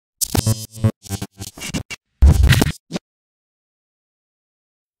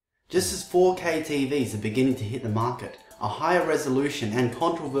Just as 4K TVs are beginning to hit the market, a higher resolution and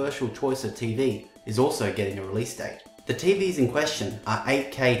controversial choice of TV is also getting a release date. The TVs in question are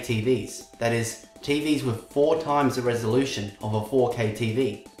 8K TVs, that is, TVs with 4 times the resolution of a 4K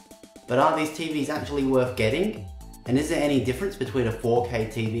TV. But are these TVs actually worth getting? And is there any difference between a 4K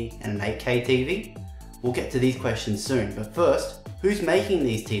TV and an 8K TV? We'll get to these questions soon, but first, who's making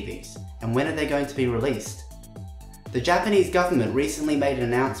these TVs and when are they going to be released? The Japanese government recently made an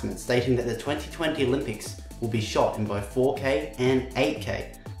announcement stating that the 2020 Olympics will be shot in both 4K and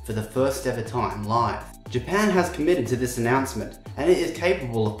 8K for the first ever time live. Japan has committed to this announcement and it is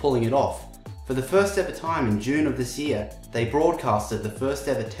capable of pulling it off. For the first ever time in June of this year, they broadcasted the first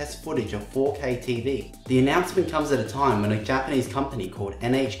ever test footage of 4K TV. The announcement comes at a time when a Japanese company called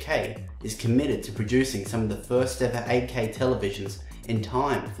NHK is committed to producing some of the first ever 8K televisions in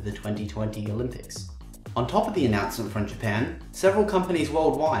time for the 2020 Olympics. On top of the announcement from Japan, several companies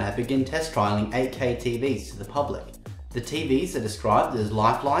worldwide have begun test trialing 8K TVs to the public. The TVs are described as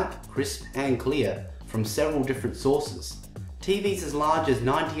lifelike, crisp and clear from several different sources. TVs as large as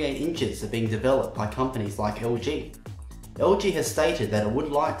 98 inches are being developed by companies like LG. LG has stated that it would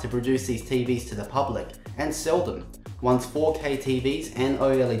like to produce these TVs to the public and sell them once 4K TVs and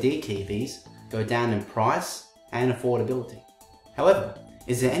OLED TVs go down in price and affordability. However,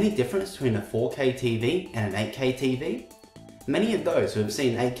 is there any difference between a 4K TV and an 8K TV? Many of those who have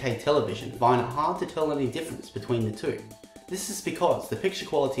seen 8K television find it hard to tell any difference between the two. This is because the picture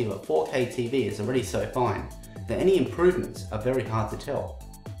quality of a 4K TV is already so fine that any improvements are very hard to tell.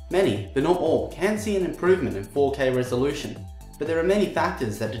 Many, but not all, can see an improvement in 4K resolution, but there are many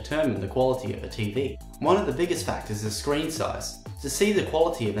factors that determine the quality of a TV. One of the biggest factors is screen size. To see the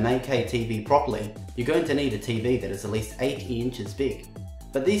quality of an 8K TV properly, you're going to need a TV that is at least 80 inches big.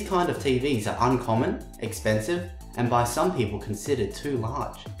 But these kind of TVs are uncommon, expensive, and by some people considered too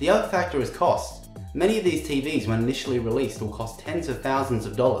large. The other factor is cost. Many of these TVs when initially released will cost tens of thousands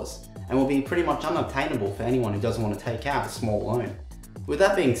of dollars and will be pretty much unobtainable for anyone who doesn't want to take out a small loan. With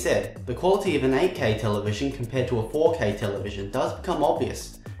that being said, the quality of an 8K television compared to a 4K television does become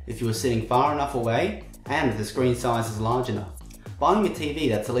obvious if you are sitting far enough away and if the screen size is large enough. Buying a TV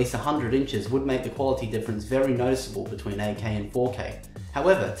that's at least 100 inches would make the quality difference very noticeable between 8K and 4K.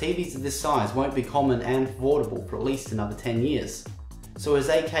 However, TVs of this size won't be common and affordable for at least another 10 years. So is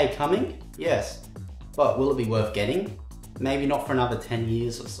 8K coming? Yes. But will it be worth getting? Maybe not for another 10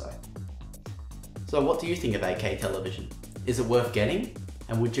 years or so. So what do you think of 8K television? Is it worth getting?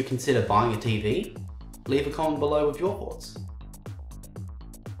 And would you consider buying a TV? Leave a comment below with your thoughts.